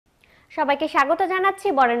সবাইকে স্বাগত জানাচ্ছি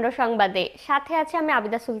বরেন্দ্র সংবাদে। সাথে আছে আমি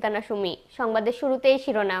আবিদা সুলতানা সুমি। সংবাদের শুরুতেই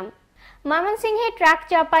শিরোনাম। ময়মনসিংহে ট্রাক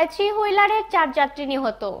চাপায় 3 হুইলারের 4 যাত্রী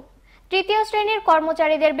নিহত। তৃতীয় শ্রেণীর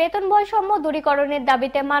কর্মচারীদের বেতন বৈষম্য দূরীকরণের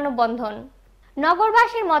দাবিতে মানববন্ধন।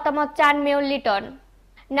 নগরবাসীর মতামত চান মেয়র লিটন।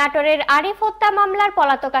 নাটোরের আরিফ হত্যা মামলার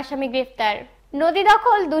পলাতক আসামি গ্রেফতার। নদী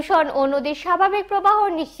দখল, দূষণ ও নদীর স্বাভাবিক প্রবাহ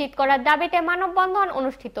নিশ্চিত করার দাবিতে মানববন্ধন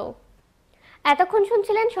অনুষ্ঠিত। এতক্ষণ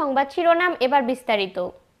শুনছিলেন সংবাদ শিরোনাম, এবার বিস্তারিত।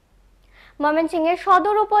 ময়মনসিংহের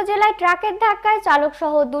সদর উপজেলায় ট্রাকের ধাক্কায় চালক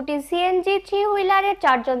সহ 2টি সিএনজি 3 হুইলারের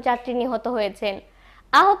 4 জন যাত্রী নিহত হয়েছেন।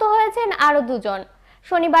 আহত হয়েছেন আরো 2 জন।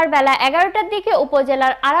 শনিবার বেলা 11টার দিকে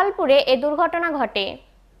উপজেলার আলালপুরে এ দুর্ঘটনা ঘটে।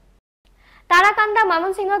 তারাকান্দা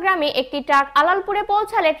ময়মনসিংহ গ্রামে একটি ট্রাক আলালপুরে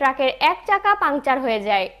পৌঁছালে ট্রাকের এক চাকা পাংচার হয়ে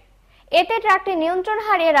যায়। এতে ট্রাকটি নিয়ন্ত্রণ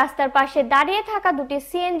হারিয়ে রাস্তার পাশে দাঁড়িয়ে থাকা 2টি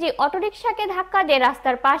সিএনজি অটোরিকশাকে ধাক্কা দিয়ে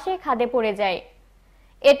রাস্তার পাশে খাদে পড়ে যায়।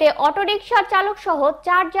 এতে অটোরিকশার চালক সহ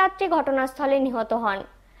 4 যাত্রী ঘটনাস্থলে নিহত হন।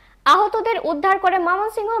 আহতদের উদ্ধার করে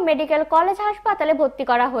ময়মনসিংহ মেডিকেল কলেজ হাসপাতালে ভর্তি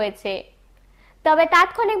করা হয়েছে। তবে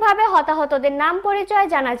তাৎক্ষণিকভাবে হতাহতদের নাম পরিচয়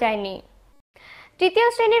জানা যায়নি। তৃতীয়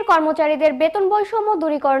শ্রেণীর কর্মচারীদের বেতন বৈষম্য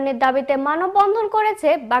দূরীকরণের দাবিতে মানববন্ধন করেছে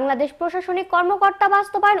বাংলাদেশ প্রশাসনিক কর্মকর্তা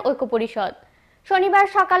বাস্তবায়ন ঐক্য পরিষদ। শনিবার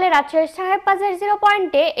সকালে রাজশাহীর সাহেববাজার 0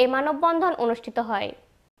 পয়েন্টে এই মানববন্ধন অনুষ্ঠিত হয়।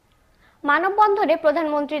 মানববন্ধনে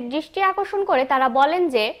প্রধানমন্ত্রীর দৃষ্টি আকর্ষণ করে তারা বলেন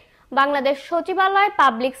যে বাংলাদেশ সচিবালয়,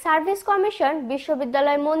 পাবলিক সার্ভিস কমিশন,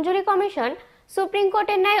 বিশ্ববিদ্যালয় মঞ্জুরি কমিশন, সুপ্রিম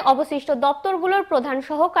কোর্টের ন্যায় অবশিষ্ট দপ্তরগুলোর প্রধান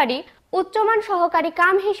সহকারী, উচ্চমান সহকারী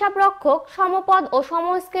কাম হিসাব রক্ষক, সমপদ ও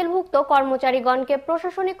সমস্কেলভুক্ত কর্মচারীগণকে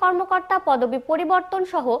প্রশাসনিক কর্মকর্তা পদবি পরিবর্তন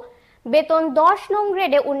সহ বেতন 10 নং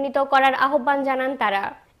গ্রেডে উন্নীত করার আহ্বান জানান তারা।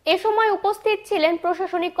 এ সময় উপস্থিত ছিলেন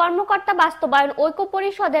প্রশাসনিক কর্মকর্তা বাস্তবায়ন ঐক্য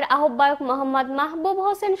পরিষদের আহ্বায়ক মোহাম্মদ মাহবুব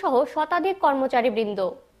হোসেন সহ শতাধিক কর্মচারীবৃন্দ।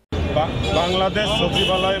 বাংলাদেশ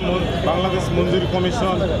সচিবালয়, বাংলাদেশ মঞ্জুরি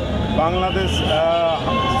কমিশন, বাংলাদেশ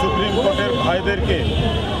সুপ্রিম কোর্টের ভাইদেরকে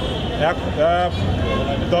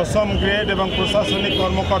 10ম গ্রেড এবং প্রশাসনিক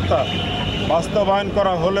কর্মকর্তা বাস্তবায়ন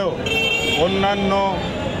করা হলেও অন্যান্য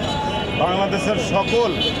বাংলাদেশের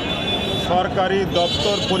সকল সরকারি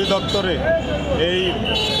দপ্তর পরিদপ্তরে এই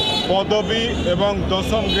পদবি এবং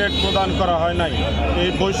 10ম গ্রেড প্রদান করা হয় নাই। এই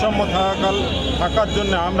বৈষম্য থাকার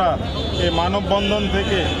জন্য আমরা এই মানববন্ধন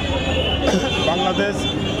থেকে বাংলাদেশ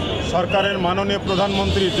সরকারের মাননীয়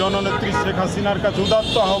প্রধানমন্ত্রী জননেত্রী শেখ হাসিনার কাছে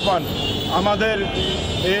উদাত্ত আহ্বান, আমাদের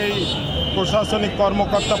এই প্রশাসনিক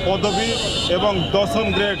কর্মকর্তা পদবি এবং 10ম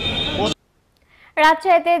গ্রেড।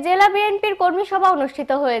 রাজশাহীতে জেলা বিএনপির কর্মী সভা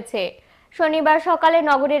অনুষ্ঠিত হয়েছে। শনিবার সকালে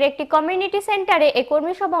নগরীর একটি কমিউনিটি সেন্টারে এই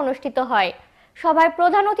কর্মী সভা অনুষ্ঠিত হয়। সভায়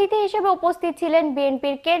প্রধান অতিথি হিসেবে উপস্থিত ছিলেন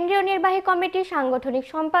বিএনপির কেন্দ্রীয় নির্বাহী কমিটির সাংগঠনিক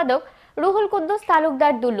সম্পাদক রুহুল কুদ্দুস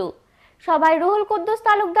তালুকদার দুলু। সভায় রুহুল কুদ্দুস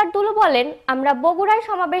তালুকদার দুলু বলেন, আমরা বগুড়ায়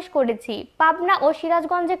সমাবেশ করেছি, পাবনা ও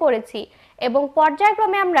সিরাজগঞ্জে করেছি এবং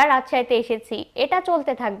পর্যায়ক্রমে আমরা রাজশাহীতে এসেছি। এটা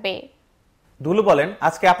চলতে থাকবে। দুলু বলেন,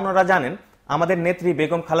 আজকে আপনারা জানেন আমাদের নেত্রী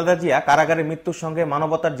বেগম খালেদা জিয়া কারাগারে মৃত্যুর সঙ্গে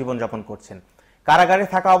মানবতার জীবনযাপন করছেন। কারাগারে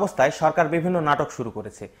থাকা অবস্থায় সরকার বিভিন্ন নাটক শুরু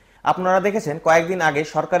করেছে। আপনারা দেখেছেন কয়েকদিন আগে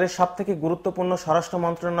সরকারের সবথেকে গুরুত্বপূর্ণ স্বরাষ্ট্র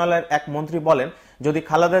মন্ত্রণালয়ের এক মন্ত্রী বলেন, যদি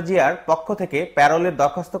খালেদা জিয়ার পক্ষ থেকে প্যারোলের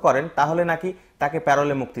দরখাস্ত করেন তাহলে নাকি তাকে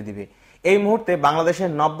প্যারোলে মুক্তি দিবে। এই মুহূর্তে বাংলাদেশের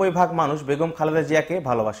 90% মানুষ বেগম খালেদা জিয়াকে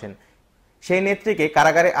ভালোবাসেন। সেই নেত্রীকে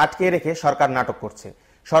কারাগারে আটকে রেখে সরকার নাটক করছে।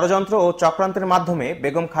 ষড়যন্ত্র ও চক্রান্তের মাধ্যমে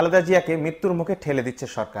বেগম খালেদা জিয়াকে মৃত্যুর মুখে ঠেলে দিচ্ছে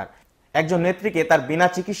সরকার। একজন নেত্রীকে তার বিনা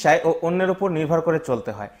চিকিৎসায় ও অন্যের উপর নির্ভর করে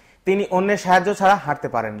চলতে হয়। তিনি অন্যের সাহায্য ছাড়া হাঁটতে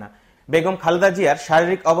পারেন না। বেগম খালেদা জিয়ার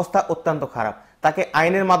শারীরিক অবস্থা অত্যন্ত খারাপ। তাকে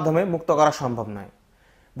আইনের মাধ্যমে মুক্ত করা সম্ভব নয়।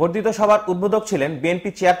 বর্ধিত সভার উদ্বোধক ছিলেন বিএনপি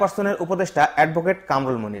চেয়ারপারসনের উপদেষ্টা অ্যাডভোকেট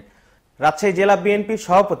কামরুল মনির। রাজশাহী জেলা বিএনপির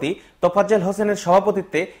সভাপতি তোফাজ্জল হোসেনের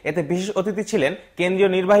সভাপতিত্বে এতে বিশেষ অতিথি ছিলেন কেন্দ্রীয়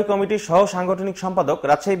নির্বাহী কমিটির সহ সাংগঠনিক সম্পাদক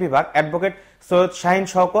রাজশাহী বিভাগ অ্যাডভোকেট সৈয়দ শাহিন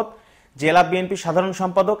শওকত, জেলা বিএনপি সাধারণ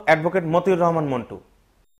সম্পাদক অ্যাডভোকেট মতিউর রহমান মন্টু।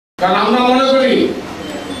 কারণ আমরা মনে করি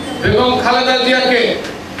বেগম খালেদা জিয়াকে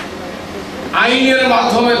আইনের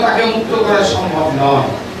মাধ্যমে তাকে মুক্ত করা সম্ভব নয়।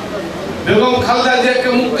 বেগম খালেদা জিয়াকে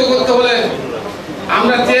মুক্ত করতে হলে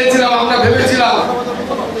আমরা চেয়েছিলাম, আমরা ভেবেছিলাম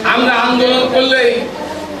আমরা আন্দোলন করলেই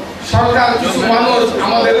সরকার কিছু মানুষ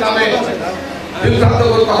আমাদের নামে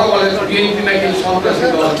বিভ্রান্তকর কথা বলে, বিএনপি নাকি সন্ত্রাসী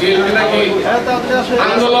দল, বিএনপি নাকি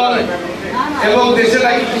আন্দোলন এবং দেশে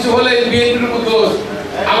নাকি কিছু হলে বিএনপির দোষ,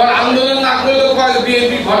 আবার আন্দোলন না করলেও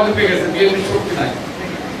বিএনপি ঘর ঢুকে গেছে, বিএনপি শক্তি নাই।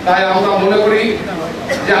 তাই আমরা মনে করি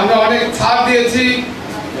যে আমরা অনেক ছাড় দিয়েছি,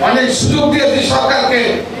 অনেক সুযোগ দিয়েছি সরকারকে।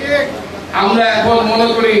 আমরা এখন মনে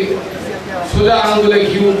করি সোজা আঙ্গুলে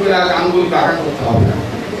ঘি করে আঙ্গুল কাটা করতে হবে।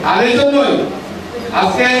 আর এই জন্যই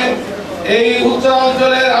আজকে এই উত্তর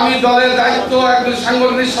অঞ্চলের আমি দলের দায়িত্ব একজন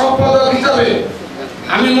সাংগঠনিক সম্পাদক হিসাবে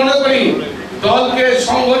আমি মনে করি দলকে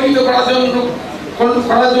সংগঠিত করার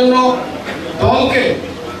করার জন্য দলকে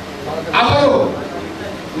আবারও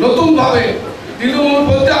নতুনভাবে তৃণমূল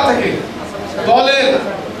পর্যায় থেকে দলের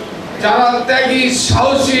যারা ত্যাগী,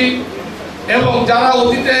 সাহসী এবং যারা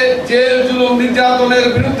অতীতে জেল, জুলুম, নির্যাতনের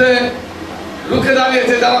বিরুদ্ধে রুখে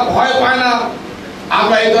দাঁড়িয়েছে, যারা ভয় পায় না,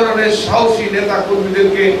 আমরা এই ধরনের সাহসী নেতা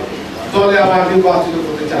কর্মীদেরকে দলে আবার নির্বাচিত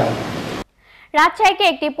করতে চাই। রাজশাহীকে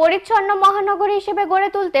একটি পরিচ্ছন্ন মহানগরী হিসেবে গড়ে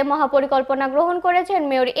তুলতে মহাপরিকল্পনা গ্রহণ করেছেন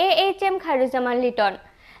মেয়র AHM খায়রুজ্জামান লিটন,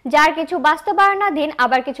 যার কিছু বাস্তবায়নাধীন,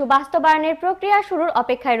 আবার কিছু বাস্তবায়নের প্রক্রিয়া শুরুর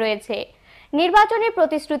অপেক্ষায় রয়েছে। নির্বাচনী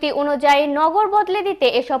প্রতিশ্রুতি অনুযায়ী নগর বদলে দিতে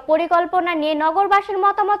এসব পরিকল্পনা নিয়ে নগরবাসীর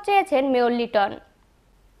মতামত চেয়েছেন মেয়র লিটন।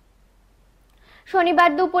 শনিবার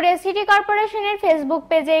দুপুরে সিটি কর্পোরেশনের ফেসবুক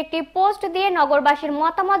পেজে একটি পোস্ট দিয়ে নগরবাসীর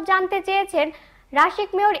মতামত জানতে চেয়েছেন রাশিক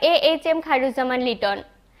মেয়র AHM খায়রুজ্জামান লিটন।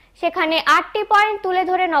 সেখানে 8টি পয়েন্ট তুলে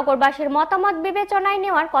ধরে নগরবাসীর মতামত বিবেচনায়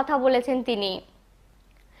নেওয়ার কথা বলেছেন তিনি।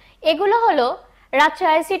 এগুলো হলো: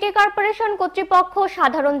 রাজশাহী সিটি কর্পোরেশন কর্তৃপক্ষ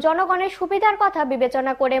সাধারণ জনগণের সুবিধার কথা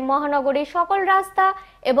বিবেচনা করে মহানগরীর সকল রাস্তা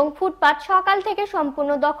এবং ফুটপাত সকাল থেকে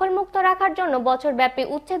সম্পূর্ণ দখলমুক্ত রাখার জন্য বছরব্যাপী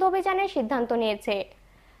উচ্ছেদ অভিযানের সিদ্ধান্ত নিয়েছে।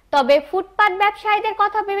 তবে ফুটপাত ব্যবসায়ীদের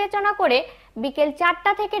কথা বিবেচনা করে বিকেল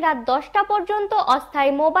 4টা থেকে রাত 10টা পর্যন্ত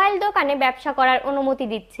অস্থায়ী মোবাইল দোকানে ব্যবসা করার অনুমতি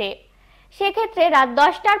দিচ্ছে। সেক্ষেত্রে রাত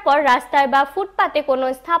 10টার পর রাস্তায় বা ফুটপাতে কোনো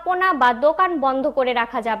স্থাপনা বা দোকান বন্ধ করে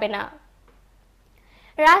রাখা যাবে না।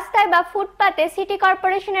 রাস্তায় বা ফুটপাতে সিটি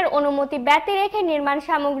কর্পোরেশনের অনুমতি ব্যতি রেখে নির্মাণ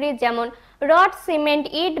সামগ্রী যেমন রড, সিমেন্ট,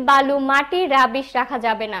 ইট, বালু, মাটি, রাবিশ রাখা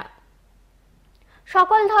যাবে না।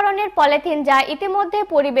 সকল ধরনের পলিথিন যা ইতিমধ্যে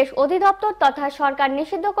পরিবেশ অধিদপ্তর তথা সরকার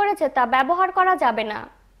নিষিদ্ধ করেছে তা ব্যবহার করা যাবে না।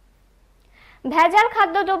 ভেজাল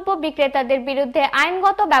খাদ্যদ্রব্য বিক্রেতাদের বিরুদ্ধে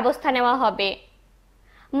আইনগত ব্যবস্থা নেওয়া হবে।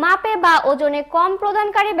 মাপে বা ওজনে কম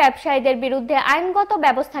প্রদানকারী ব্যবসায়ীদের বিরুদ্ধে আইনগত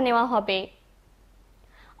ব্যবস্থা নেওয়া হবে।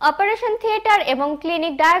 অপারেশন থিয়েটার এবং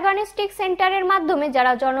ক্লিনিক ডায়াগনস্টিক সেন্টারের মাধ্যমে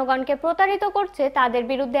যারা জনগণকে প্রতারিত করছে তাদের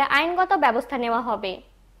বিরুদ্ধে আইনগত ব্যবস্থা নেওয়া হবে।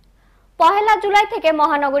 1 জুলাই থেকে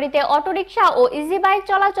মহানগরীতে অটোরিকশা ও ইজি বাইক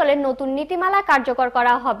চলাচলের নতুন নীতিমালা কার্যকর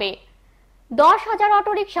করা হবে। 10,000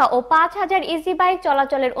 অটোরিকশা ও 5,000 ইজি বাইক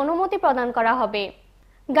চলাচলের অনুমতি প্রদান করা হবে।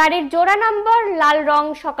 গাড়ির জোড়া নম্বর লাল রং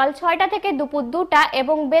সকাল 6টা থেকে দুপুর 2টা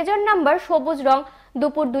এবং বেজোড় নম্বর সবুজ রং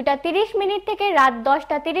দুপুর 2টা 30 মিনিট থেকে রাত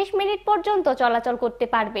 10টা 30 মিনিট পর্যন্ত চলাচল করতে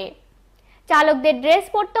পারবে। চালকদের ড্রেস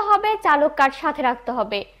পরতে হবে, চালক কার্ড সাথে রাখতে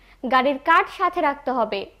হবে, গাড়ির কার্ড সাথে রাখতে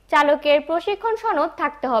হবে, চালকের প্রশিক্ষণ সনদ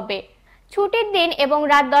থাকতে হবে। ছুটির দিন এবং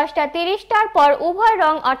রাত 10টা 30টার পর উভয়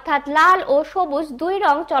রং অর্থাৎ লাল ও সবুজ 2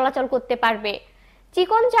 রং চলাচল করতে পারবে।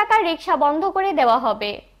 চিকন চাকার রিক্সা বন্ধ করে দেওয়া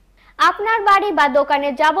হবে। আপনার বাড়ি বা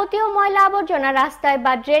দোকানের যাবতীয় ময়লা আবর্জনা রাস্তায়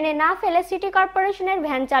বা ড্রেনে না ফেলে সিটি কর্পোরেশনের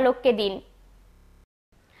ভ্যান চালককে দিন।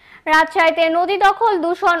 রাজশাহীতে নদী দখল,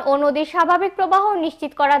 দূষণ ও নদীর স্বাভাবিক প্রবাহ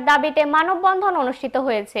নিশ্চিত করার দাবিতে মানববন্ধন অনুষ্ঠিত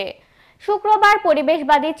হয়েছে। শুক্রবার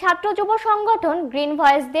পরিবেশবাদী ছাত্র যুব সংগঠন গ্রিন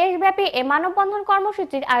ভয়েস দেশব্যাপী এ মানববন্ধন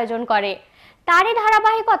কর্মসূচির আয়োজন করে। তারই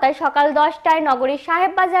ধারাবাহিকতায় সকাল 10টায় নগরীর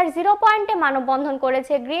সাহেববাজার 0 পয়েন্টে মানববন্ধন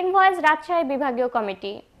করেছে গ্রিন ভয়েস রাজশাহী বিভাগীয়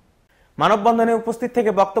কমিটি। মানববন্ধনে উপস্থিত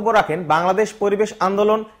থেকে বক্তব্য রাখেন বাংলাদেশ পরিবেশ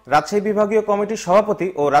আন্দোলন রাজশাহী বিভাগীয় কমিটির সভাপতি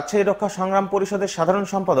ও রাজশাহী রক্ষা সংগ্রাম পরিষদের সাধারণ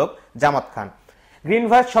সম্পাদক জামাত খান। গ্রিন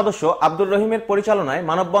ভয়েস সদস্য আব্দুর রহিমের পরিচালনায়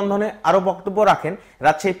মানববন্ধনে আরো বক্তব্য রাখেন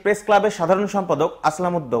রাজশাহী প্রেস ক্লাবের সাধারণ সম্পাদক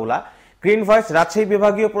আসলামউদ্দৌলা, গ্রিন ভয়েস রাজশাহী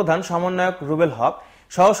বিভাগীয় প্রধান সমন্বয়ক রুবেল হক,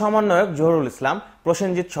 সহ সমন্বয়ক জহুরুল ইসলাম,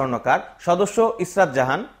 প্রসেনজিৎ স্বর্ণকার, সদস্য ইসরাত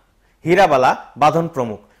জাহান, হীরাবালা, বাঁধন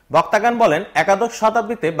প্রমুখ। বক্তাগণ বলেন, একাদশ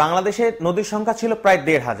শতাব্দীতে বাংলাদেশে নদীর সংখ্যা ছিল প্রায়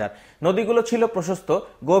 1,500। নদীগুলো ছিল প্রশস্ত,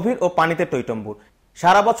 গভীর ও পানিতে টইটম্বুর।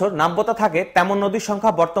 সারা বছর নাব্যতা থাকে তেমন নদীর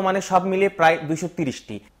সংখ্যা বর্তমানে সব মিলিয়ে প্রায়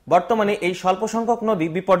 230টি। বর্তমানে এই স্বল্প সংখ্যক নদী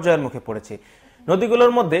বিপর্যয়ের মুখে পড়েছে।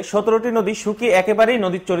 নদীগুলোর মধ্যে 17টি নদী শুকিয়ে একেবারেই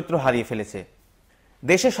নদীর চরিত্র হারিয়ে ফেলেছে।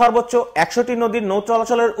 দেশে সর্বোচ্চ 100টি নদীর নৌ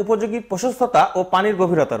চলাচলের উপযোগী প্রশস্ততা ও পানির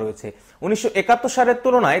গভীরতা রয়েছে। 1971 সালের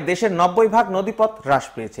তুলনায় দেশের 90% নদীপথ হ্রাস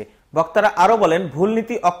পেয়েছে। বক্তারা আরো বলেন, ভুল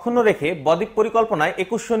নীতি অক্ষুণ্ণ রেখে বদ্বীপ পরিকল্পনায়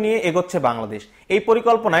 2100 নিয়ে এগোচ্ছে বাংলাদেশ। এই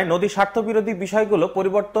পরিকল্পনায় নদী স্বার্থবিরোধী বিষয়গুলো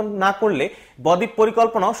পরিবর্তন না করলে বদ্বীপ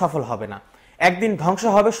পরিকল্পনাও সফল হবে না। একদিন ধ্বংস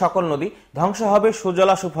হবে সকল নদী, ধ্বংস হবে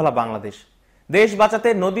সুজলা সুফলা বাংলাদেশ। দেশ বাঁচাতে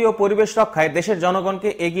নদী ও পরিবেশ রক্ষায় দেশের জনগণকে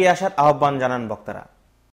এগিয়ে আসার আহ্বান জানান বক্তারা।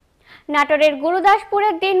 নাটোরের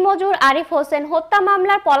গুরুদাসপুরের দিনমজুর আরিফ হোসেন হত্যা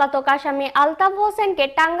মামলার পলাতক আসামি আলতাফ হোসেনকে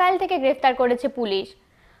টাঙ্গাইল থেকে গ্রেফতার করেছে পুলিশ।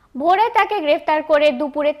 ভোরে তাকে গ্রেফতার করে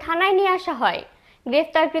দুপুরে থানায় নিয়ে আসা হয়।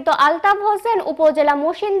 গ্রেফতারকৃত আলতাফ হোসেন উপজেলা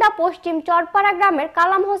মসিন্দা পশ্চিম চরপাড়া গ্রামের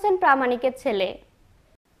কালাম হোসেন প্রামাণিকের ছেলে।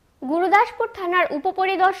 গুরুদাসপুর থানার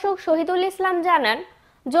উপপরিদর্শক শহীদুল ইসলাম জানান,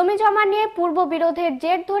 জমি জমা নিয়ে পূর্ব বিরোধের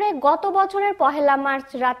জের ধরে গত বছরের 1 মার্চ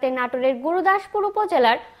রাতে নাটোরের গুরুদাসপুর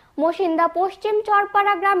উপজেলার মসিন্দা পশ্চিম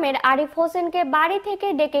চরপাড়া গ্রামের আরিফ হোসেনকে বাড়ি থেকে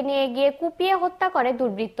ডেকে নিয়ে গিয়ে কুপিয়ে হত্যা করে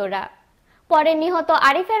দুর্বৃত্তরা। পরে নিহত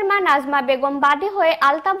আরিফের মা নাজমা বেগম বাদী হয়ে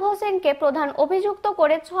আলতাফ হোসেনকে প্রধান অভিযুক্ত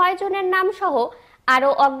করে 6 জনের নাম সহ আরও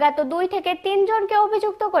অজ্ঞাত 2 থেকে 3 জনকে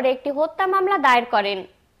অভিযুক্ত করে একটি হত্যা মামলা দায়ের করেন।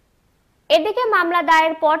 এদিকে মামলা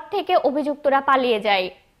দায়ের পর থেকে অভিযুক্তরা পালিয়ে যায়।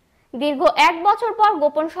 দীর্ঘ 1 বছর পর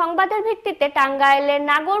গোপন সংবাদের ভিত্তিতে টাঙ্গাইলের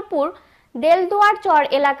নাগরপুর দেলদুয়ার চর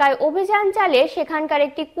এলাকায় অভিযান চালিয়ে সেখানকার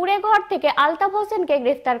একটি কুড়ে ঘর থেকে আলতাফ হোসেনকে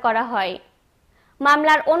গ্রেফতার করা হয়।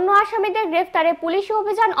 মামলার অন্য আসামিদের গ্রেফতারে পুলিশি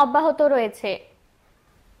অভিযান অব্যাহত রয়েছে।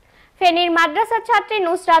 ফেনীর মাদ্রাসার ছাত্রী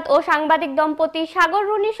নুসরাত ও সাংবাদিক দম্পতি সাগর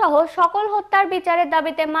রুনি সহ সকল হত্যার বিচারের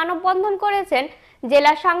দাবিতে মানববন্ধন করেছেন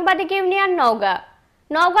জেলা সাংবাদিক ইউনিয়ন নওগাঁ।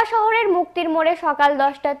 নওগাঁ শহরের মুক্তির মোড়ে সকাল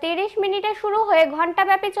 10:30 শুরু হয়ে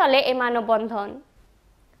ঘণ্টাব্যাপী চলে এই মানববন্ধন।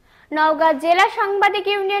 নওগাঁ জেলা সাংবাদিক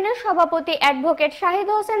ইউনিয়নের সভাপতি অ্যাডভোকেট শাহিদ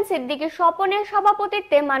হোসেন সিদ্দিকী স্বপনের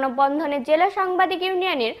সভাপতিত্বে মানববন্ধনে জেলা সাংবাদিক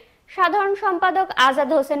ইউনিয়নের সাধারণ সম্পাদক আজাদ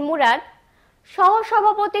হোসেন মুরাদ, সহ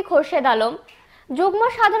সভাপতি খোরশেদ আলম, যুগ্ম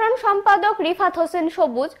সাধারণ সম্পাদক রিফাত হোসেন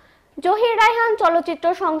সবুজ, জহির রায়হান, চলচ্চিত্র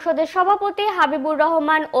সংসদের সভাপতি হাবিবুর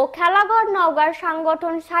রহমান ও খেলাঘর নওগাঁর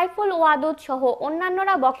সাংগঠন সাইফুল ওয়াদুদ সহ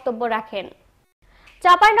অন্যান্যরা বক্তব্য রাখেন।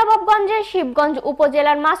 চাঁপাইনবাবগঞ্জের শিবগঞ্জ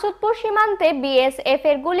উপজেলার মাসুদপুর সীমান্তে বিএসএফ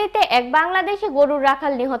এর গুলিতে এক বাংলাদেশি গরুর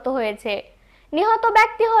রাখাল নিহত হয়েছে। নিহত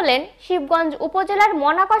ব্যক্তি হলেন শিবগঞ্জ উপজেলার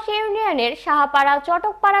মনাকশি ইউনিয়নের শাহপাড়া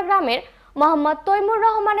চটকপাড়া গ্রামের মোহাম্মদ তৈমুর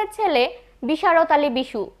রহমানের ছেলে বিশারত আলী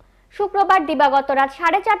বিশু। শুক্রবার দিবাগত রাত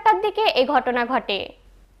 4:30টার দিকে এই ঘটনা ঘটে।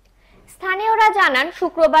 স্থানীয়রা জানান,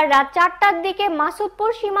 শুক্রবার রাত 4টার দিকে মাসুদপুর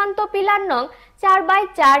সীমান্ত পিলার নং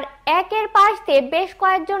 4/4-1 পাশ দিয়ে বেশ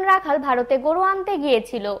কয়েকজন রাখাল ভারতে গরু আনতে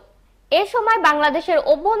গিয়েছিল। এ সময় বাংলাদেশের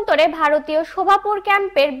অভ্যন্তরে ভারতীয় শোভাপুর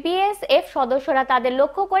ক্যাম্পের বিএসএফ সদস্যরা তাদের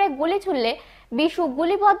লক্ষ্য করে গুলি ছুড়লে বিশু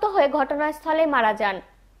গুলিবদ্ধ হয়ে ঘটনাস্থলে মারা যান।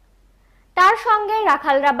 তার সঙ্গে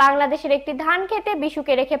রাখালরা বাংলাদেশের একটি ধান খেতে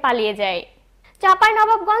বিশুকে রেখে পালিয়ে যায়।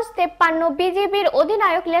 চাঁপাইনবাবগঞ্জ 53 বিজিবির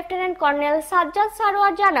অধিনায়ক লেফটেন্যান্ট কর্নেল সাজ্জাদ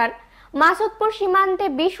সারোয়ার জানান, মাসুদপুর সীমান্তে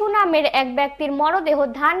বিশু নামের এক ব্যক্তির মরদেহ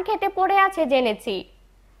ধান খেতে পড়ে আছে জেনেছি।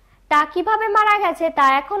 তা কিভাবে মারা গেছে তা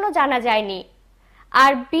এখনো জানা যায়নি।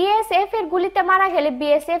 আর বিএসএফ এর গুলিতে মারা গেলে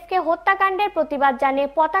বিএসএফ কে হত্যাকাণ্ডের প্রতিবাদ জানিয়ে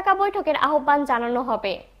পতাকা বৈঠকের আহ্বান জানানো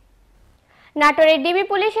হবে। নাটোরের ডিবি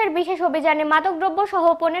পুলিশের বিশেষ অভিযানে মাদকদ্রব্য সহ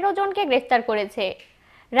 15 জনকে গ্রেফতার করেছে।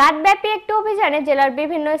 রাতব্যাপী একটি অভিযানে জেলার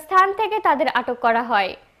বিভিন্ন স্থান থেকে তাদের আটক করা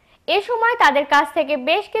হয়। এ সময় তাদের কাছ থেকে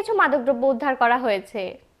বেশ কিছু মাদকদ্রব্য উদ্ধার করা হয়েছে।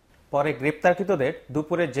 পরে গ্রেপ্তারকৃতদের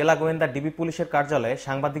দুপুরে জেলা গোয়েন্দা ডিবি পুলিশের কার্যালয়ে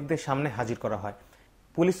সাংবাদিকদের সামনে হাজির করা হয়।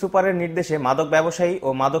 পুলিশ সুপারের নির্দেশে মাদক ব্যবসায়ী ও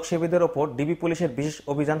মাদক সেবীদের ওপর ডিবি পুলিশের বিশেষ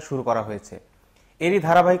অভিযান শুরু করা হয়েছে। এরই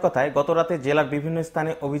ধারাবাহিকতায় গতরাতে জেলার বিভিন্ন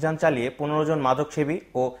স্থানে অভিযান চালিয়ে 15 জন মাদক সেবী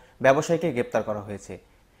ও ব্যবসায়ীকে গ্রেপ্তার করা হয়েছে।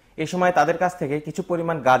 এ সময় তাদের কাছ থেকে কিছু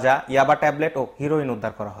পরিমাণ গাঁজা, ইয়াবা ট্যাবলেট ও হিরোইন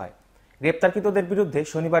উদ্ধার করা হয়। গ্রেপ্তারকৃতদের বিরুদ্ধে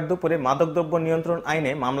শনিবার দুপুরে মাদকদ্রব্য নিয়ন্ত্রণ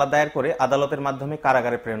আইনে মামলা দায়ের করে আদালতের মাধ্যমে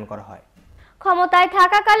কারাগারে প্রেরণ করা হয়। ক্ষমতায়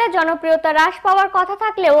থাকাকালে জনপ্রিয়তা হ্রাস পাওয়ার কথা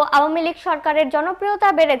থাকলেও আওয়ামী লীগ সরকারের জনপ্রিয়তা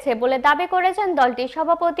বেড়েছে বলে দাবি করেছেন দলটির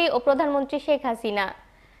সভাপতি ও প্রধানমন্ত্রী শেখ হাসিনা।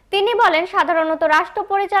 তিনি বলেন, সাধারণত রাষ্ট্র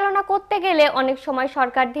পরিচালনা করতে গেলে অনেক সময়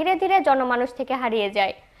সরকার ধীরে ধীরে জনমানুষ থেকে হারিয়ে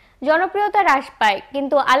যায়, জনপ্রিয়তা হ্রাস পায়,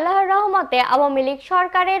 কিন্তু আল্লাহর রহমতে আওয়ামী লীগ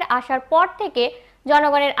সরকারের আসার পর থেকে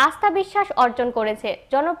জনগণের আস্থা বিশ্বাস অর্জন করেছে,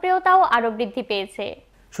 জনপ্রিয়তাও আরো বৃদ্ধি পেয়েছে।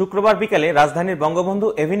 শুক্রবার বিকেলে রাজধানীর বঙ্গবন্ধু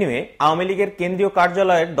এভিনিউয়ে আওয়ামী লীগের কেন্দ্রীয়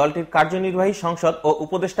কার্যালয়ের দলটির কার্যনির্বাহী সংসদ ও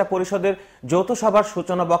উপদেষ্টা পরিষদের যৌথ সভার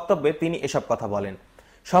সূচনা বক্তব্যে তিনি এসব কথা বলেন।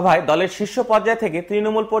 সভায় দলের শীর্ষ পর্যায় থেকে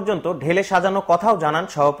তৃণমূল পর্যন্ত ঢেলে সাজানো কথাও জানান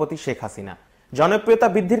সভাপতি শেখ হাসিনা। জনপ্রিয়তা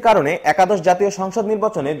বৃদ্ধির কারণে একাদশ জাতীয় সংসদ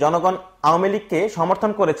নির্বাচনে জনগণ আওয়ামী লীগকে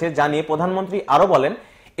সমর্থন করেছে জানিয়ে প্রধানমন্ত্রী আরো বলেন,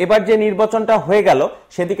 এবার যে নির্বাচনটা হয়ে গেল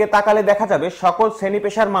সেদিকে তাকালে দেখা যাবে সকল শ্রেণী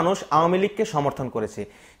পেশার মানুষ আওয়ামী লীগকে সমর্থন করেছে,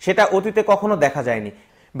 সেটা অতীতে কখনো দেখা যায়নি।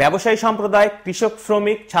 ব্যবসায়ী সম্প্রদায়, কৃষক,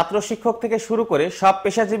 শ্রমিক, ছাত্র, শিক্ষক থেকে শুরু করে সব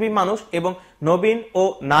পেশাজীবী মানুষ এবং নবীন ও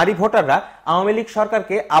নারী ভোটাররা আওয়ামী লীগ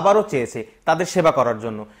সরকারকে আবারও চেয়েছে তাদের সেবা করার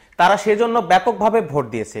জন্য। তারা সেজন্য ব্যাপকভাবে ভোট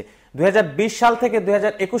দিয়েছে। 2020 সাল থেকে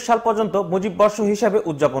 2021 সাল পর্যন্ত মুজিব বর্ষ হিসাবে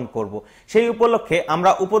উদযাপন করব। সেই উপলক্ষে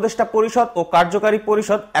আমরা উপদেষ্টা পরিষদ ও কার্যকারী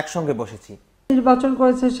পরিষদ একসঙ্গে বসেছি। নির্বাচন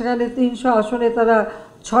করেছে, সেখানে 300 আসনে তারা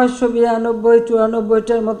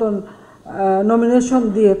 692-94টার মতন নমিনেশন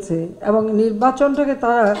দিয়েছে এবং নির্বাচনটাকে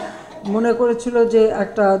তারা মনে করেছিল যে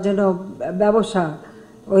একটা যেন ব্যবসা,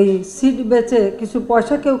 ওই সিট বেচে কিছু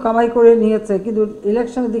পয়সা কেউ কামাই করে নিয়েছে, কিন্তু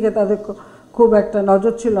ইলেকশনের দিকে তাদের খুব একটা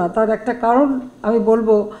নজর ছিল না। তার একটা কারণ আমি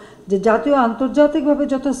বলবো যে জাতীয় আন্তর্জাতিকভাবে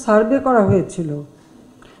যত সার্ভে করা হয়েছিল,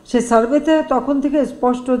 সেই সার্ভেতে তখন থেকে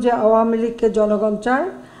স্পষ্ট যে আওয়ামী লীগকে জনগণ চায়,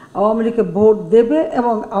 আওয়ামী লীগকে ভোট দেবে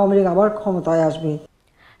এবং আওয়ামী লীগ আবার ক্ষমতায় আসবে।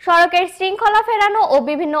 সড়কের শৃঙ্খলা ফেরানো ও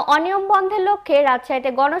বিভিন্ন অনিয়ম বন্ধের লক্ষ্যে রাজশাহীতে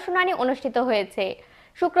গণশুনানি অনুষ্ঠিত হয়েছে।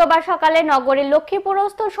 শুক্রবার সকালে নগরীর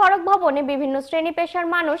লক্ষ্মীপুরস্থ সড়ক ভবনে বিভিন্ন শ্রেণী পেশার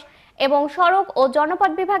মানুষ এবং সড়ক ও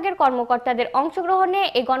জনপথ বিভাগের কর্মকর্তাদের অংশগ্রহণে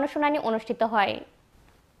এই গণশুনানি অনুষ্ঠিত হয়।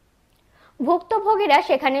 ভুক্তভোগীরা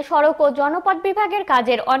সেখানে সড়ক ও জনপথ বিভাগের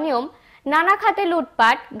কাজের অনিয়ম, নানা খাতে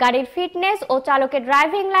লুটপাট, গাড়ির ফিটনেস ও চালকের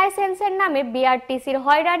ড্রাইভিং লাইসেন্সের নামে বিআরটিসির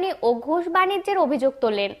হয়রানি ও ঘুষ বাণিজ্যের অভিযোগ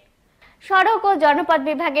তোলেন। সড়ক ও জনপথ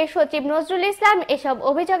বিভাগের সচিব নজরুল ইসলাম এসব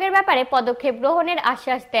অভিযোগের ব্যাপারে পদক্ষেপ গ্রহণের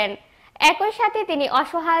আশ্বাস দেন। একই সাথে তিনি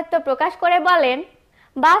অসহায়ত্ব প্রকাশ করে বলেন,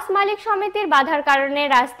 বাস মালিক সমিতির বাধার কারণে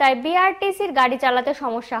রাস্তায় বিআরটিসির গাড়ি চালাতে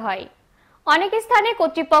সমস্যা হয়। অনেক স্থানে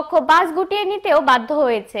কর্তৃপক্ষ বাস গুটিয়ে নিতেও বাধ্য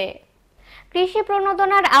হয়েছে। কৃষি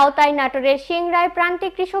প্রণোদনার আওতায় নাটোরের সিংড়ায়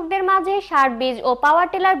প্রান্তিক কৃষকদের মাঝে সার, বীজ ও পাওয়ার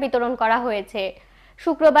টিলার বিতরণ করা হয়েছে।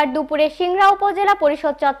 শুক্রবার দুপুরে সিংড়া উপজেলা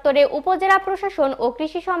পরিষদ চত্বরে উপজেলা প্রশাসন ও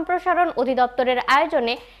কৃষি সম্প্রসারণ অধিদপ্তরের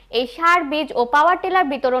আয়োজনে এই সার, বীজ ও পাওয়ার টিলার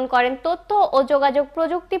বিতরণ করেন তথ্য ও যোগাযোগ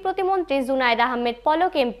প্রযুক্তি প্রতিমন্ত্রী জুনায়েদ আহমেদ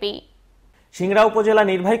পলক এমপি। সিংড়া উপজেলা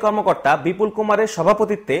নির্বাহী কর্মকর্তা বিপুল কুমারের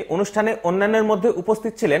সভাপতিত্বে অনুষ্ঠানে অন্যান্যের মধ্যে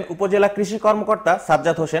উপস্থিত ছিলেন উপজেলা কৃষি কর্মকর্তা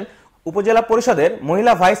সাজ্জাদ হোসেন, উপজেলা পরিষদের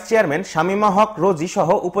মহিলা ভাইস চেয়ারম্যান শামিমা হক রোজি সহ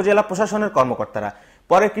উপজেলা প্রশাসনের কর্মকর্তারা।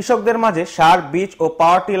 পরে কৃষকদের মাঝে সার, বীজ ও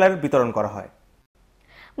পাওয়ার টিলার বিতরণ করা হয়।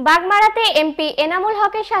 বাগমারাতে এমপি এনামুল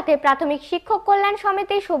হকের সাথে প্রাথমিক শিক্ষক কল্যাণ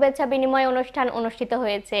সমিতির শুভেচ্ছা বিনিময় অনুষ্ঠান অনুষ্ঠিত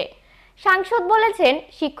হয়েছে। সাংসদ বলেছেন,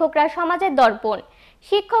 শিক্ষকরা সমাজের দর্পণ,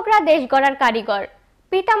 শিক্ষকরা দেশ গড়ার কারিগর।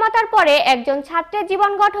 পিতামাতার পরে একজন ছাত্রের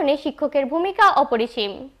জীবন গঠনে শিক্ষকের ভূমিকা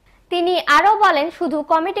অপরিসীম। তিনি আরও বলেন, শুধু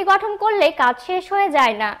কমিটি গঠন করলে কাজ শেষ হয়ে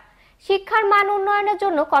যায় না, শিক্ষার মান উন্নয়নের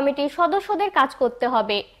জন্য কমিটির সদস্যদের কাজ করতে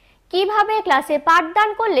হবে। কিভাবে ক্লাসে পাঠদান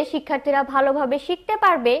করলে শিক্ষার্থীরা ভালোভাবে শিখতে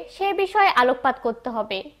পারবে সে বিষয়ে আলোকপাত করতে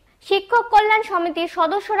হবে। শিক্ষক কল্যাণ সমিতির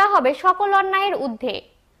সদস্যরা হবে সকল অন্যায়ের ঊর্ধ্বে।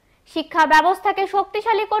 শিক্ষা ব্যবস্থাকে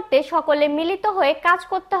শক্তিশালী করতে সকলে মিলিত হয়ে কাজ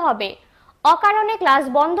করতে হবে। অকারণে ক্লাস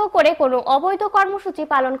বন্ধ করে কোনো অবৈধ কর্মসূচি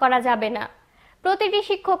পালন করা যাবে না। প্রতিটি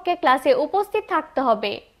শিক্ষককে ক্লাসে উপস্থিত থাকতে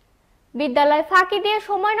হবে। বিদ্যালয় ফাঁকি দিয়ে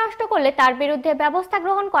সময় নষ্ট করলে তার বিরুদ্ধে ব্যবস্থা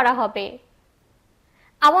গ্রহণ করা হবে।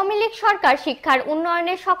 আওয়ামী লীগ সরকার শিক্ষার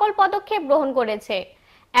উন্নয়নের সকল পদক্ষেপ গ্রহণ করেছে।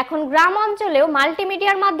 এখন গ্রাম অঞ্চলেও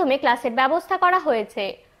মাল্টিমিডিয়ার মাধ্যমে ক্লাসের ব্যবস্থা করা হয়েছে।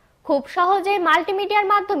 খুব সহজেই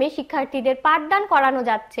মাল্টিমিডিয়ার মাধ্যমে শিক্ষার্থীদের পাঠদান করানো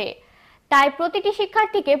যাচ্ছে। তাই প্রতিটি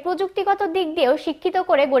শিক্ষার্থীকে প্রযুক্তিগত দিক দিয়েও শিক্ষিত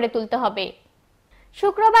করে গড়ে তুলতে হবে।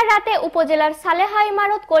 শুক্রবার রাতে উপজেলার সালেহা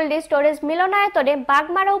ইমারত কোল্ড স্টোরেজ মিলনায়তনে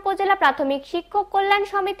বাগমারা উপজেলা প্রাথমিক শিক্ষক কল্যাণ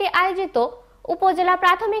সমিতি আয়োজিত উপজেলা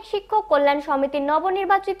প্রাথমিক শিক্ষক কল্যাণ সমিতির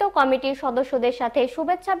নবনির্বাচিত কমিটির সদস্যদের সাথে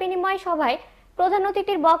শুভেচ্ছা বিনিময় সভায় প্রধান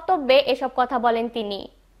অতিথির বক্তব্যে এসব কথা বলেন তিনি।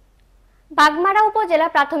 বাগমারা উপজেলা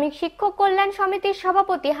প্রাথমিক শিক্ষক কল্যাণ সমিতির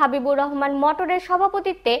সভাপতি হাবিবুর রহমান মটরের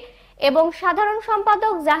সভাপতিত্বে এবং সাধারণ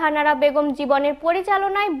সম্পাদক জাহানারা বেগম জীবনের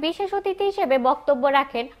পরিচালনায় বিশেষ অতিথি হিসেবে বক্তব্য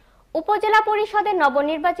রাখেন উপজেলা পরিষদের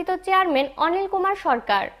নবনির্বাচিত চেয়ারম্যান অনিল কুমার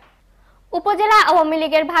সরকার। উপজেলা আওয়ামী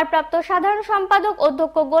লীগের ভারপ্রাপ্ত সাধারণ সম্পাদক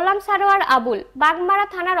অধ্যক্ষ গোলাম সারোয়ার আবুল, বাগমারা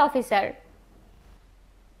থানার অফিসার।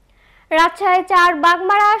 রাজশাহী ৪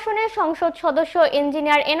 বাগমারা আসনের সংসদ সদস্য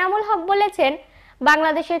ইঞ্জিনিয়ার এনামুল হক বলেছেন,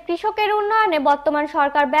 বাংলাদেশের কৃষকের উন্নয়নে বর্তমান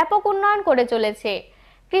সরকার ব্যাপক উন্নয়ন করে চলেছে।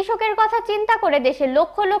 কৃষকের কথা চিন্তা করে দেশের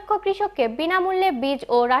লক্ষ লক্ষ কৃষককে বিনামূল্যে বীজ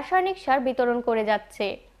ও রাসায়নিক সার বিতরণ করে যাচ্ছে।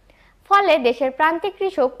 ফলে দেশের প্রান্তিক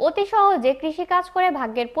কৃষক অতি সহজে কৃষিকাজ করে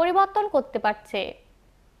ভাগ্যের পরিবর্তন করতে পারছে।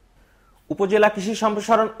 উপজেলা কৃষি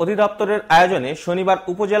সম্প্রসারণ অধিদপ্তরের আয়োজনে শনিবার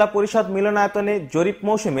উপজেলা পরিষদ মিলনায়তনে জরিপ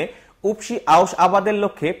মৌসুমে উপসি আউশ আবাদের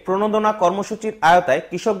লক্ষ্যে প্রণোদনা কর্মসূচির আওতায়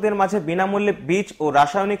কৃষকদের মাঝে বিনামূল্যে বীজ ও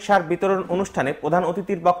রাসায়নিক সার বিতরণ অনুষ্ঠানে প্রধান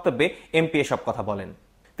অতিথির বক্তব্যে এমপি এসব কথা বলেন।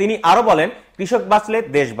 তিনি আরো বলেন, কৃষক বাঁচলে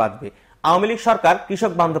দেশ বাঁচবে। আওয়ামী লীগ সরকার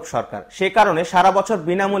কৃষক বান্ধব সরকার, সে কারণে সারা বছর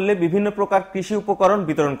বিনামূল্যে বিভিন্ন প্রকার কৃষি উপকরণ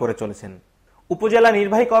বিতরণ করে চলেছেন। উপজেলা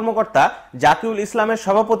নির্বাহী কর্মকর্তা জাকিউল ইসলামের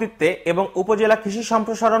সভাপতিত্বে এবং উপজেলা কৃষি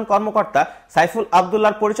সম্প্রসারণ কর্মকর্তা সাইফুল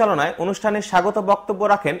আবদুল্লাহর পরিচালনায় অনুষ্ঠানে স্বাগত বক্তব্য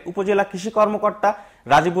রাখেন উপজেলা কৃষি কর্মকর্তা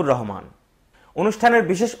রাজিবুর রহমান। অনুষ্ঠানের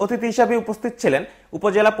বিশেষ অতিথি হিসেবে উপস্থিত ছিলেন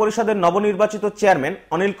উপজেলা পরিষদের নবনির্বাচিত চেয়ারম্যান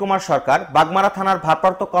অনিল কুমার সরকার, বাগমারা থানার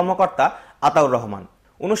ভারপ্রাপ্ত কর্মকর্তা আতাউর রহমান।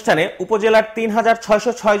 অনুষ্ঠানে উপজেলার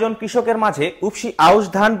 ৩৬০৬ জন কৃষকের মাঝে উপসি আউশ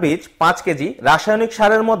ধান বীজ ৫ কেজি, রাসায়নিক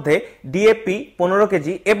সারের মধ্যে ডিএপি ১৫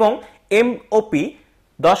 কেজি এবং এমওপি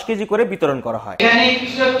 10 কেজি করে বিতরণ করা হয়। এখানে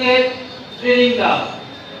কৃষকদের ট্রেনিং দাও,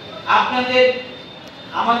 আপনাদের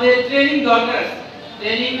আমাদের ট্রেনিং দরকার।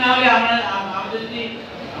 ট্রেনিং না হলে আমরা যদি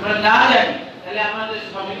আমরা না জানি তাহলে আমাদের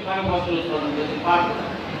সঠিকভাবে ফসল উৎপাদন করতে পারবো না।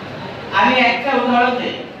 আমি একটা উদাহরণ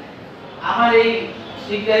দিই, আমার এই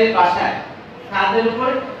শিকদারির বাসায় ছাদের উপর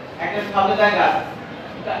একটা সবেদা গাছ,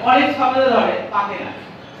 অনেক সবেদা ধরে, পাকে না,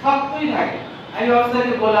 শক্তই থাকে। আমি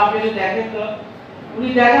অবস্থাকে বললাম, আপনি দেখেন তো উনি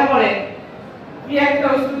দেখা পরে কি একটা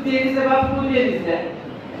ওষুধ দিয়ে দিতে বা ফুল দিয়ে দিতে,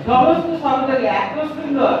 সমস্ত শব্দকে এত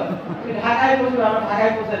সুন্দর ঢাকায় বসে আমরা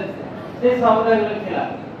ঢাকায় পৌঁছে দিচ্ছি, সেই শব্দগুলো খেলাম।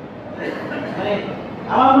 মানে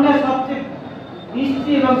আমার মনে হয় সবচেয়ে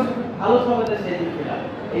মিষ্টি এবং ভালো শব্দ সেদিন খেলাম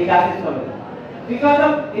এই গাছের শব্দ। বিকজ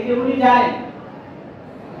এই যে উনি জানেন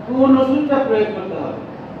কোন ওষুধটা প্রয়োগ করতে হবে।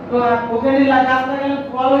 তো ওখানে গাছ লাগালে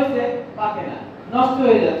ফল হয়েছে, পাকে না, নষ্ট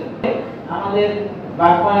হয়ে যাচ্ছে। আমাদের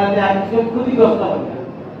বাগবানাতে আর কিছু ক্ষতিগ্রস্ত হবে না,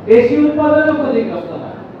 বেশি উৎপাদনও ক্ষতিগ্রস্ত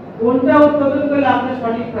হয়। কোনটা উৎপাদন করলে আপনি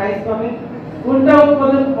সঠিক প্রাইস পাবেন, কোনটা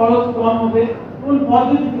উৎপাদন খরচ কম হবে, কোন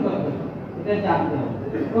পদ্ধতিতে করতে হবে, এটা জানতে হবে।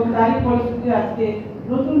 এবং তারই পরিস্থিতি আজকে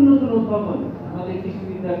নতুন নতুন উদ্ভাবন আমাদের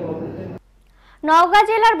কৃষিবিদরা করতেছে। নওগাঁ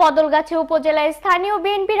জেলার বদলগাছি উপজেলায় স্থানীয়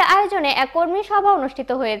বিএনপির আয়োজনে এক কর্মী সভা অনুষ্ঠিত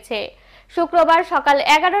হয়েছে। শুক্রবার সকাল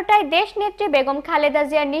 11টায় দেশনেত্রী বেগম খালেদা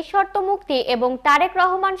জিয়ার নিঃশর্ত মুক্তি এবং তারেক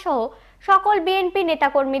রহমান সহ সকল বিএনপি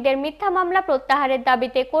নেতাকর্মীদের মিথ্যা মামলা প্রত্যাহারের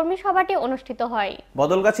দাবিতে কর্মী সভাটি অনুষ্ঠিত হয়।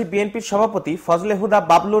 বদলগাছি বিএনপির সভাপতি ফজলে হুদা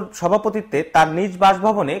বাবলুর সভাপতিত্বে তার নিজ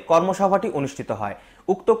বাসভবনে কর্মসভাটি অনুষ্ঠিত হয়।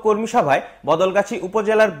 উক্ত কর্মী সভায় বদলগাছি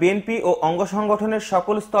উপজেলার বিএনপি ও অঙ্গ সংগঠনের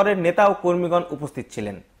সকল স্তরের নেতা ও কর্মীগণ উপস্থিত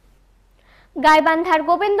ছিলেন। গাইবান্ধার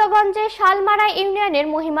গোবিন্দগঞ্জে শালমারা ইউনিয়নের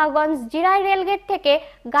মহিমাগঞ্জ জিরাই রেলগেট থেকে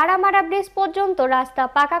গাড়ামারা ব্রিজ পর্যন্ত রাস্তা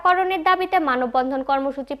পাকাকরণের দাবিতে মানববন্ধন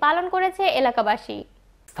কর্মসূচি পালন করেছে এলাকাবাসী।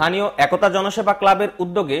 স্থানীয় একতা জনসেবা ক্লাবের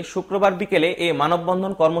উদ্যোগে শুক্রবার বিকেলে এই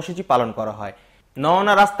মানববন্ধন কর্মসূচি পালন করা হয়।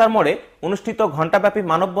 নওয়ানা রাস্তার মোড়ে অনুষ্ঠিত ঘণ্টাব্যাপী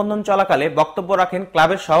মানববন্ধন চলাকালে বক্তব্য রাখেন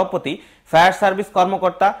ক্লাবের সভাপতি ফায়ার সার্ভিস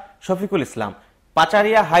কর্মকর্তা শফিকুল ইসলাম,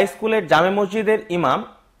 পাচারিয়া হাই স্কুলের জামে মসজিদের ইমাম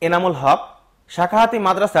এনামুল হক, শাখাহাতি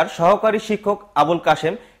মাদ্রাসার সহকারী শিক্ষক আবুল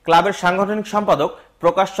কাশেম, ক্লাবের সাংগঠনিক সম্পাদক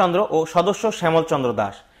প্রকাশ চন্দ্র ও সদস্য শ্যামল চন্দ্র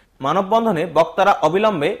দাস। মানববন্ধনে বক্তারা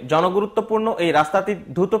অবিলম্বে জনগুরুত্বপূর্ণ এই রাস্তাটি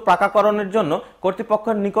দ্রুত পাকাকরণের জন্য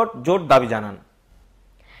কর্তৃপক্ষের নিকট জোর দাবি জানান।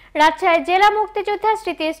 রাজশাহী জেলা মুক্তিযোদ্ধা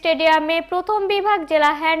স্মৃতি স্টেডিয়ামে প্রথম বিভাগ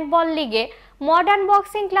জেলা হ্যান্ডবল লিগে মডার্ন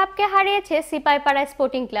বক্সিং ক্লাবকে হারিয়েছে সিপাইপাড়া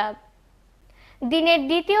স্পোর্টিং ক্লাব। দিনের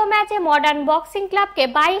দ্বিতীয় ম্যাচে মডার্ন বক্সিং ক্লাবকে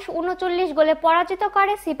 22-39 গোলে পরাজিত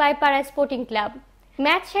করে সিপাইপাড়া স্পোর্টিং ক্লাব।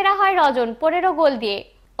 ম্যাচ সেরা হয় রজন 15 গোল দিয়ে।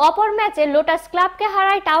 অপর ম্যাচে লোটাস ক্লাবকে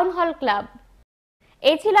হারায় টাউন হল ক্লাব।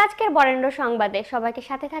 এই ছিল আজকের বরেন্দ্র সংবাদে। সবাইকে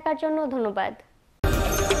সাথে থাকার জন্য ধন্যবাদ।